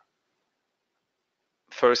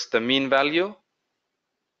first the mean value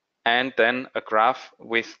and then a graph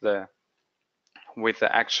with the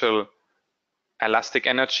actual elastic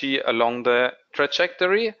energy along the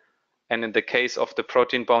trajectory. And in the case of the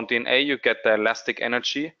protein bound DNA, you get the elastic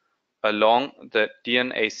energy along the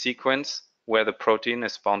DNA sequence where the protein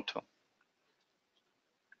is bound to.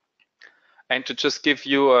 And to just give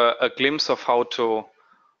you a glimpse of how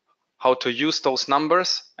to use those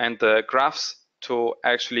numbers and the graphs to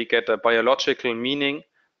actually get a biological meaning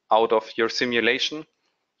out of your simulation,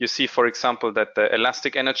 you see, for example, that the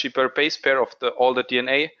elastic energy per base pair of all the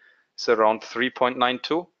DNA is around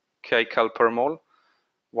 3.92 kcal per mole,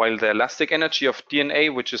 while the elastic energy of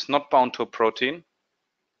DNA, which is not bound to a protein,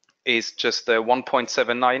 is just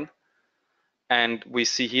 1.79. And we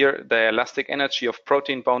see here the elastic energy of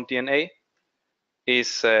protein-bound DNA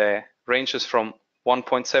is ranges from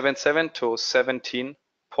 1.77 to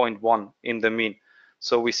 17.1 in the mean.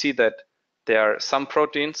 So we see that there are some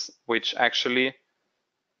proteins which actually,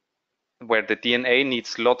 where the DNA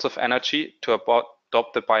needs lots of energy to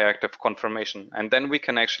adopt the bioactive conformation. And then we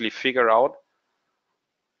can actually figure out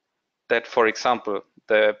that, for example,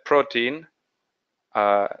 the protein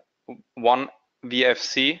 1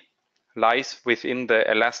 VFC lies within the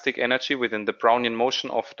elastic energy, within the Brownian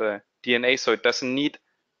motion of the DNA, so it doesn't need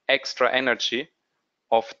extra energy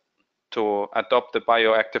to adopt the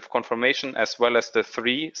bioactive conformation, as well as the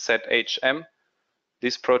 3ZHM,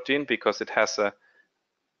 this protein, because it has a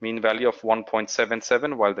mean value of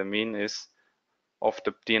 1.77, while the mean is of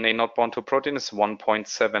the DNA not bound to protein is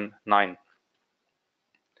 1.79.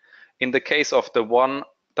 In the case of the 1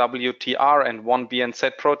 WTR and 1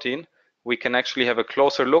 BNZ protein, we can actually have a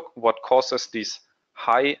closer look what causes these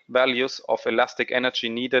high values of elastic energy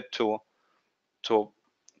needed to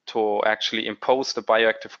actually impose the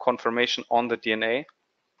bioactive conformation on the DNA.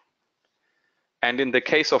 And in the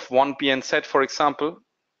case of 1 BNZ, for example,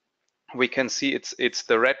 we can see it's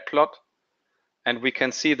the red plot, and we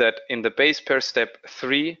can see that in the base pair step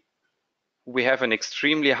 3, we have an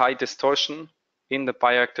extremely high distortion in the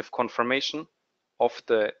bioactive conformation of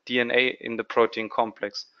the DNA in the protein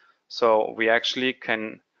complex. So we actually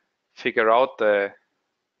can figure out the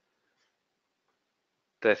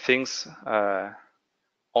things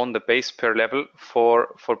on the base pair level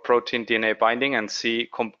for protein DNA binding and see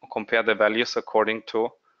compare the values according to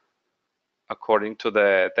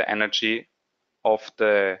the energy of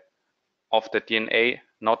the DNA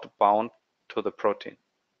not bound to the protein.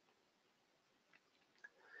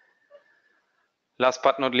 Last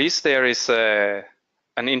but not least, there is an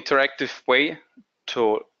interactive way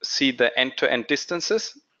to see the end-to-end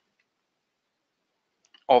distances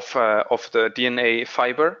of the DNA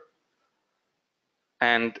fiber.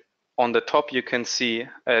 And on the top, you can see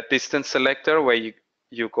a distance selector where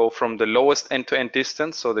you go from the lowest end-to-end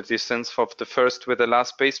distance, so the distance of the first with the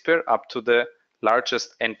last base pair, up to the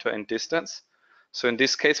largest end-to-end distance. So in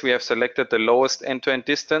this case, we have selected the lowest end-to-end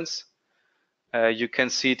distance. You can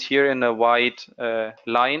see it here in a white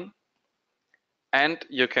line. And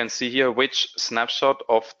you can see here which snapshot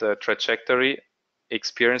of the trajectory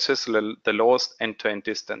experiences the lowest end-to-end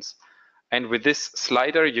distance. And with this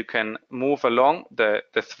slider, you can move along. The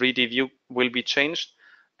 3D view will be changed,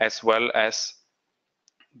 as well as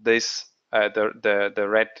this the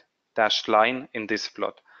red dashed line in this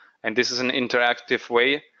plot. And this is an interactive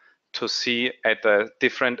way to see at the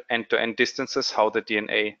different end-to-end distances how the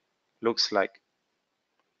DNA looks like.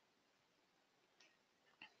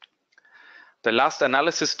 The last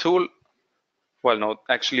analysis tool, well, no,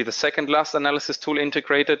 actually the second last analysis tool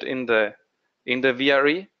integrated in the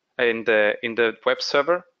VRE, in the web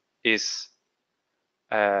server, is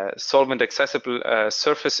solvent accessible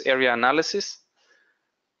surface area analysis,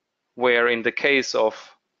 where in the case of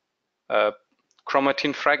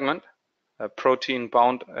chromatin fragment, protein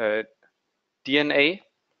bound DNA,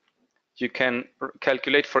 you can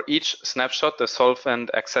calculate for each snapshot the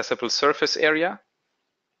solvent accessible surface area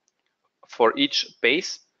for each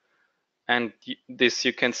base, and this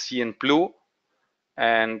you can see in blue.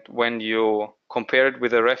 And when you compare it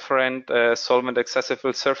with a referent solvent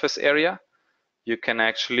accessible surface area, you can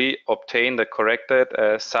actually obtain the corrected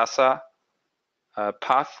SASA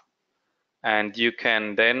path, and you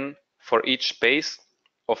can then, for each base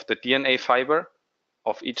of the DNA fiber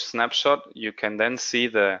of each snapshot, you can then see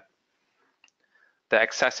the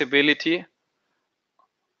accessibility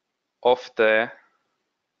of the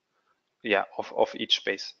of each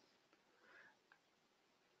base.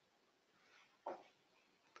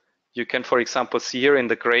 You can, for example, see here in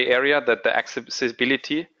the gray area that the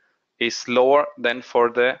accessibility is lower than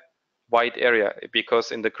for the white area,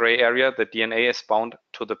 because in the gray area the DNA is bound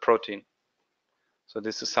to the protein. So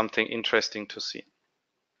this is something interesting to see.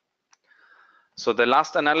 So the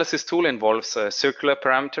last analysis tool involves circular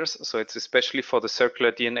parameters. So it's especially for the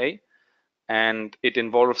circular DNA, and it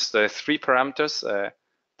involves the 3 parameters,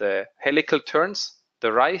 the helical turns,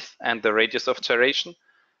 the rise, and the radius of gyration.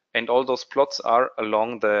 And all those plots are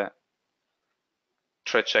along the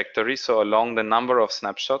trajectory, so along the number of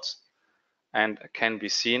snapshots, and can be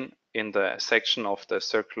seen in the section of the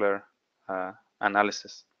circular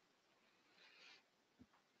analysis.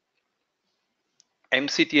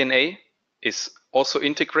 MCDNA is also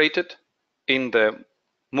integrated in the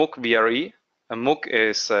MuG-VRE. MuG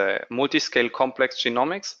is Multiscale Complex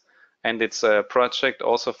Genomics, and it's a project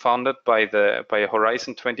also funded by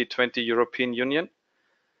Horizon 2020 European Union.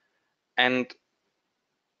 And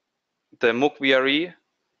the MuG-VRE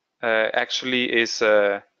actually is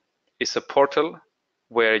a portal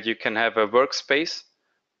where you can have a workspace,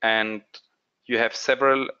 and you have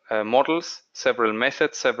several models, several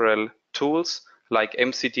methods, several tools like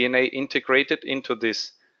MCDNA integrated into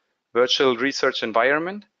this virtual research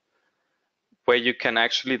environment, where you can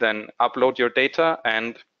actually then upload your data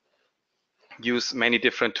and use many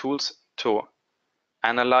different tools to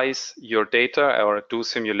analyze your data or do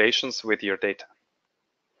simulations with your data.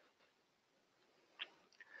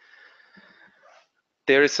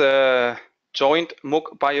 There is a joint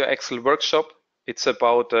MuG BioExcel workshop. It's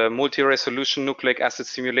about multi-resolution nucleic acid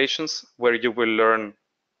simulations, where you will learn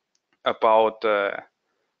about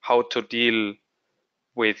how to deal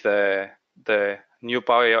with the new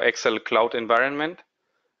BioExcel cloud environment,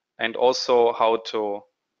 and also how to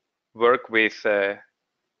work with the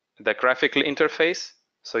graphical interface.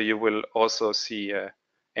 So you will also see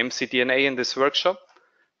MCDNA in this workshop.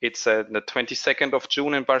 It's the 22nd of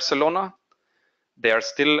June in Barcelona. There are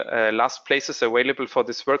still last places available for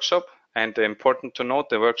this workshop, and important to note,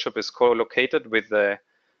 the workshop is co-located with the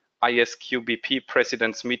ISQBP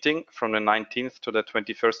President's Meeting from the 19th to the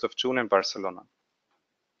 21st of June in Barcelona.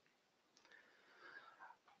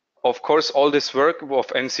 Of course, all this work of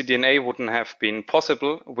MCDNA wouldn't have been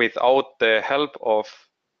possible without the help of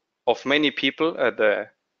many people. The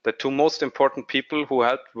 2 most important people who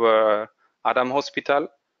helped were Adam Hospital,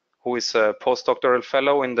 who is a postdoctoral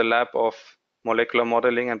fellow in the lab of molecular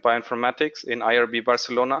modeling and bioinformatics in IRB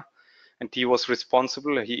Barcelona, and he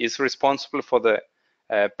is responsible for the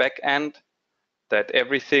back end, that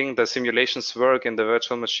everything, the simulations work in the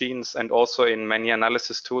virtual machines, and also in many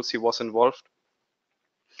analysis tools he was involved.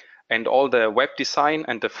 And all the web design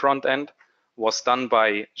and the front end was done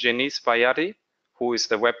by MuG-VRE, who is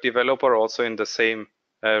the web developer also in the same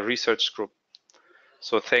research group.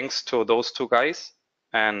 So thanks to those two guys,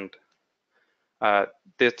 and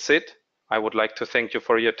that's it. I would like to thank you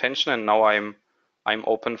for your attention, and now I'm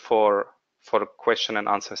open for a question and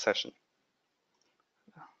answer session.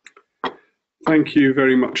 Thank you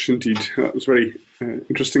very much indeed. That was a very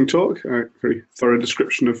interesting talk, a very thorough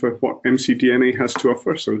description of what MCDNA has to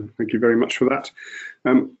offer, so thank you very much for that.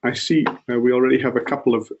 I see we already have a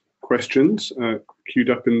couple of questions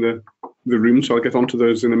queued up in the room, so I'll get onto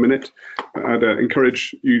those in a minute. I'd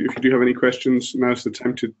encourage you, if you do have any questions, now's the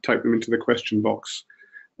time to type them into the question box.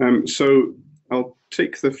 So I'll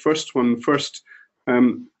take the first one first.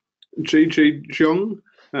 JJ Jiang,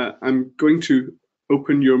 I'm going to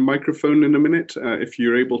open your microphone in a minute. If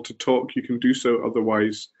you're able to talk, you can do so.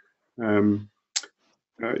 Otherwise, I'll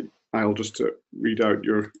just read out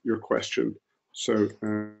your question. So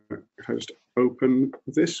if I just open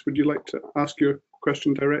this, would you like to ask your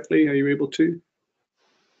question directly? Are you able to?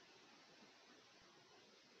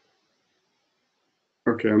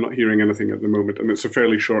 Okay, I'm not hearing anything at the moment, and it's a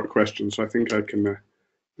fairly short question, so I think I can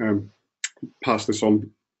pass this on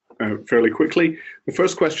fairly quickly. The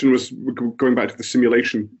first question was going back to the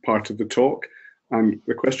simulation part of the talk, and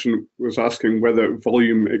the question was asking whether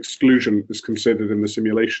volume exclusion is considered in the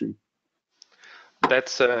simulation.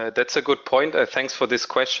 That's a good point. Thanks for this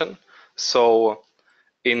question. So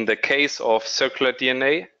in the case of circular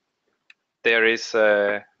DNA, there is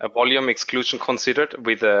a volume exclusion considered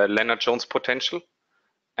with a Lennard-Jones potential,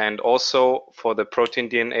 and also for the protein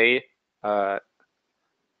DNA,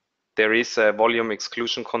 there is a volume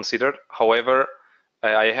exclusion considered. However,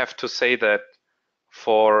 I have to say that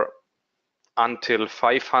for until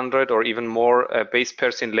 500 or even more base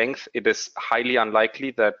pairs in length, it is highly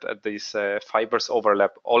unlikely that these fibers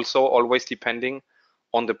overlap. Also, always depending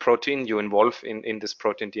on the protein you involve in this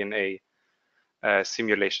protein DNA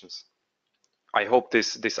simulations. I hope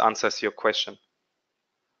this answers your question.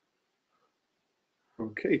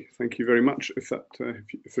 Okay, thank you very much. If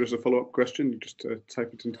there's a follow-up question, you just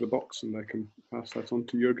type it into the box and I can pass that on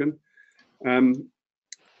to Jürgen.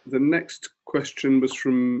 The next question was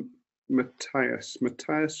from Matthias.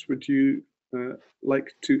 Matthias, would you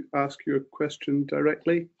like to ask your question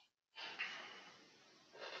directly?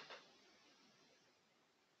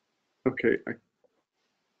 Okay, I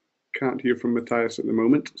can't hear from Matthias at the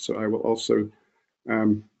moment, so I will also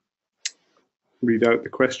read out the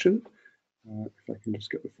question. If I can just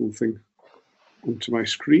get the full thing onto my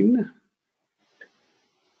screen.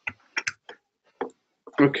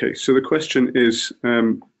 Okay, so the question is,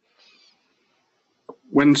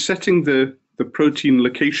 when setting the protein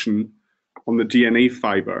location on the DNA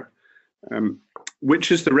fiber,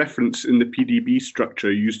 which is the reference in the PDB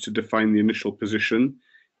structure used to define the initial position?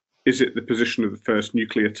 Is it the position of the first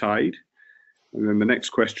nucleotide? And then the next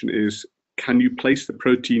question is, can you place the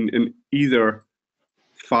protein in either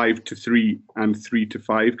 5:3 and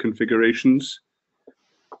 3:5 configurations?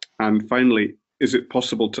 And finally, is it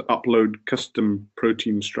possible to upload custom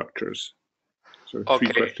protein structures? So okay.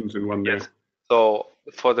 3 questions in one there. Yes. So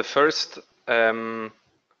for the first,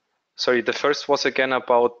 sorry, the first was again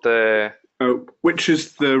about the... which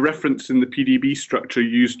is the reference in the PDB structure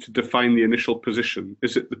used to define the initial position?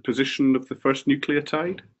 Is it the position of the first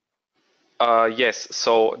nucleotide? Yes,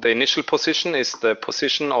 so the initial position is the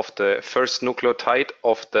position of the first nucleotide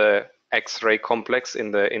of the X-ray complex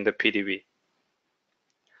in the PDB.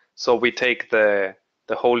 So we take the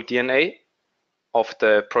whole DNA of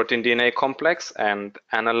the protein DNA complex and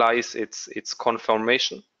analyze its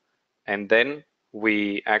conformation, and then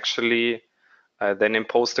we actually then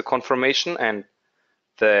impose the conformation, and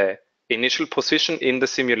the initial position in the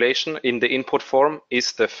simulation in the input form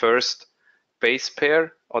is the first base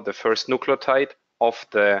pair or the first nucleotide of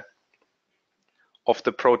the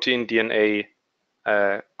protein DNA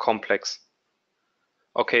complex.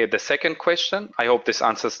 Okay, the second question, I hope this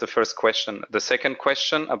answers the first question. The second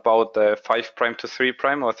question about the 5' to 3'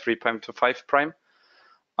 or 3' to 5'.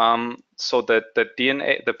 So that the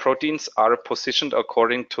DNA, the proteins are positioned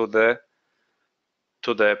according to the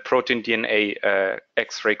protein DNA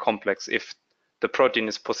X-ray complex. If the protein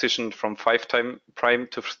is positioned from 5' to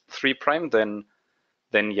 3',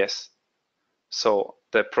 then yes. So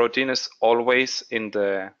the protein is always in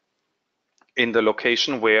the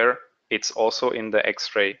location where it's also in the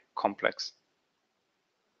X-ray complex.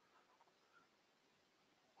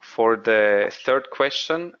 For the third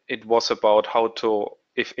question, it was about how to,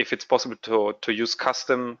 if it's possible to use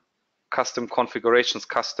custom configurations,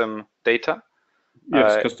 custom data.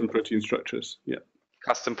 Yes, custom protein structures. Yeah.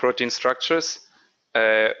 Custom protein structures.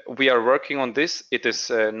 We are working on this. It is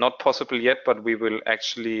not possible yet, but we will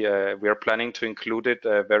actually, we are planning to include it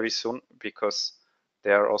very soon, because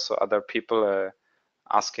there are also other people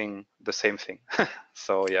asking the same thing.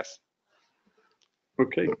 So yes.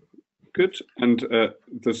 Okay, good. And there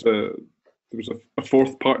was a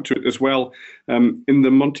fourth part to it as well. In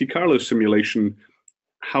the Monte Carlo simulation,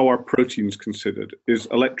 how are proteins considered? Is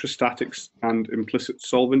electrostatics and implicit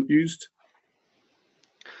solvent used?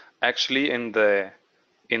 Actually, in the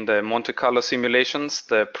Monte Carlo simulations,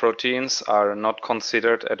 the proteins are not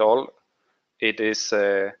considered at all. It is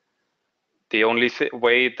the only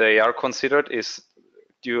way they are considered is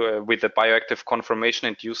with the bioactive conformation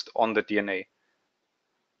induced on the DNA.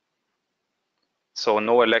 So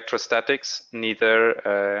no electrostatics,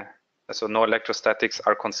 so no electrostatics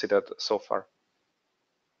are considered so far.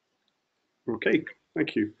 Okay,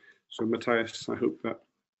 thank you. So Matthias, I hope that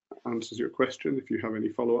answers your question. If you have any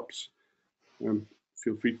follow-ups,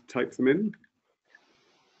 feel free to type them in.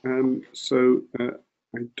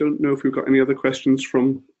 I don't know if we've got any other questions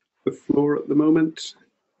from the floor at the moment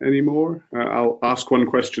anymore. I'll ask one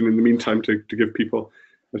question in the meantime to give people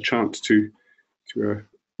a chance to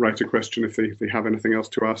write a question if they have anything else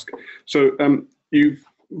to ask. So you've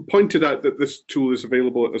pointed out that this tool is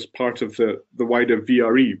available as part of the wider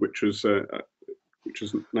VRE, which is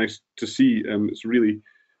nice to see. It's really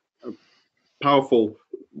powerful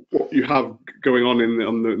what you have going on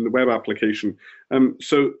in the web application.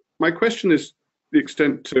 So my question is the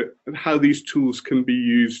extent to how these tools can be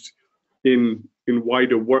used in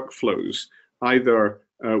wider workflows, either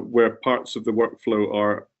where parts of the workflow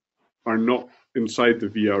are not inside the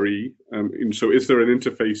VRE. And so is there an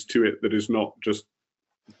interface to it that is not just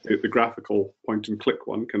the graphical point and click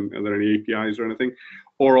one? Are there any APIs or anything?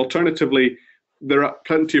 Or alternatively, there are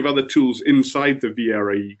plenty of other tools inside the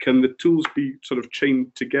VRE. Can the tools be sort of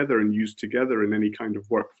chained together and used together in any kind of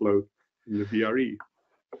workflow in the VRE?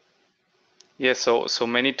 Yeah, so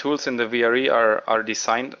many tools in the VRE are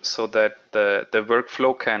designed so that the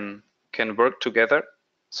workflow can work together,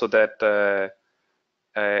 so that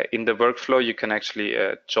in the workflow you can actually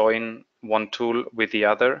join one tool with the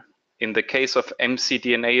other. In the case of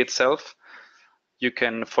MCDNA itself, you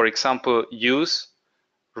can, for example, use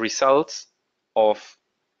results of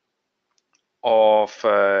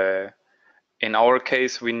in our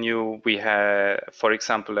case, we knew we had, for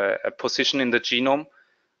example, a position in the genome.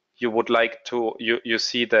 You would like to, you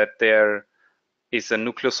see that there is a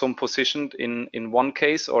nucleosome positioned in one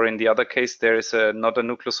case, or in the other case, there is not a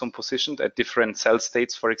nucleosome positioned at different cell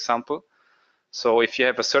states, for example. So if you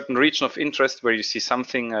have a certain region of interest where you see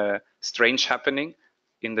something strange happening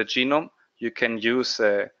in the genome, you can use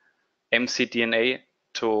MCDNA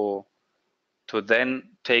to then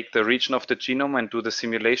take the region of the genome and do the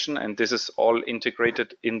simulation, and this is all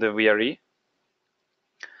integrated in the VRE.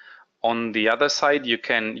 On the other side, you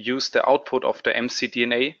can use the output of the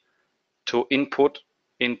MCDNA to input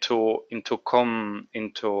into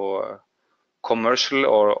commercial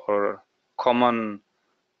or common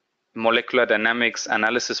molecular dynamics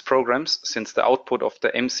analysis programs. Since the output of the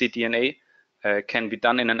MCDNA can be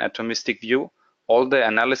done in an atomistic view, all the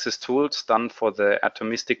analysis tools done for the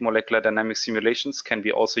atomistic molecular dynamics simulations can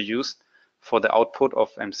be also used for the output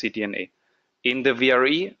of MCDNA. In the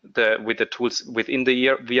VRE, with the tools within the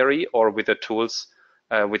VRE, or with the tools,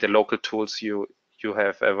 with the local tools you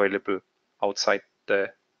have available outside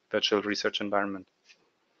the virtual research environment.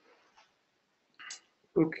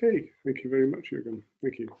 Okay, thank you very much, Jürgen.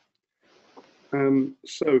 Thank you.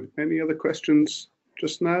 So, any other questions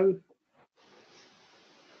just now?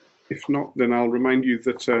 If not, then I'll remind you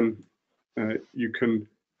that you can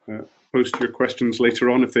post your questions later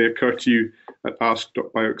on if they occur to you at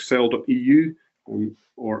ask.bioexcel.eu,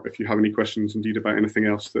 or if you have any questions indeed about anything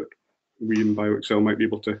else that we in BioExcel might be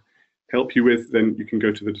able to help you with, then you can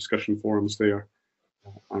go to the discussion forums there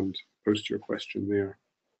and post your question there.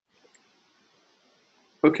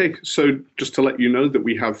 Okay, so just to let you know that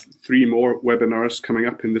we have 3 more webinars coming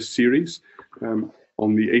up in this series.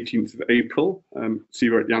 On the 18th of April,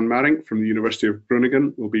 Sievert Jan Marink from the University of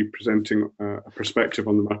Groningen will be presenting a perspective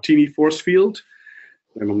on the Martini force field.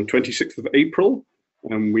 And on the 26th of April,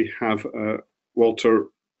 we have Walther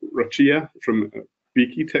from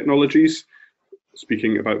Beaky Technologies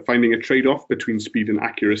speaking about finding a trade-off between speed and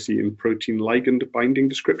accuracy in protein ligand binding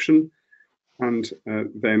description. And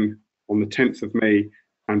then on the 10th of May,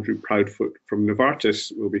 Andrew Proudfoot from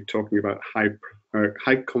Novartis will be talking about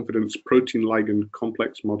high confidence protein ligand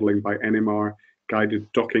complex modeling by NMR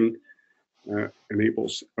guided docking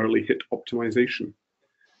enables early hit optimization.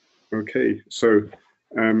 Okay, so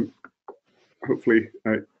hopefully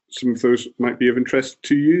some of those might be of interest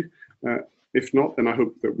to you. If not, then I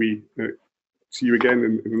hope that we see you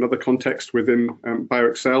again in another context within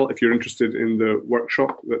BioExcel. If you're interested in the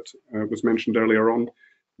workshop that was mentioned earlier on,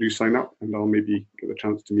 do sign up and I'll maybe get the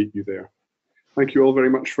chance to meet you there. Thank you all very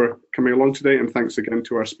much for coming along today, and thanks again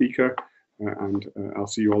to our speaker, and I'll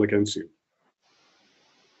see you all again soon.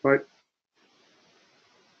 Bye.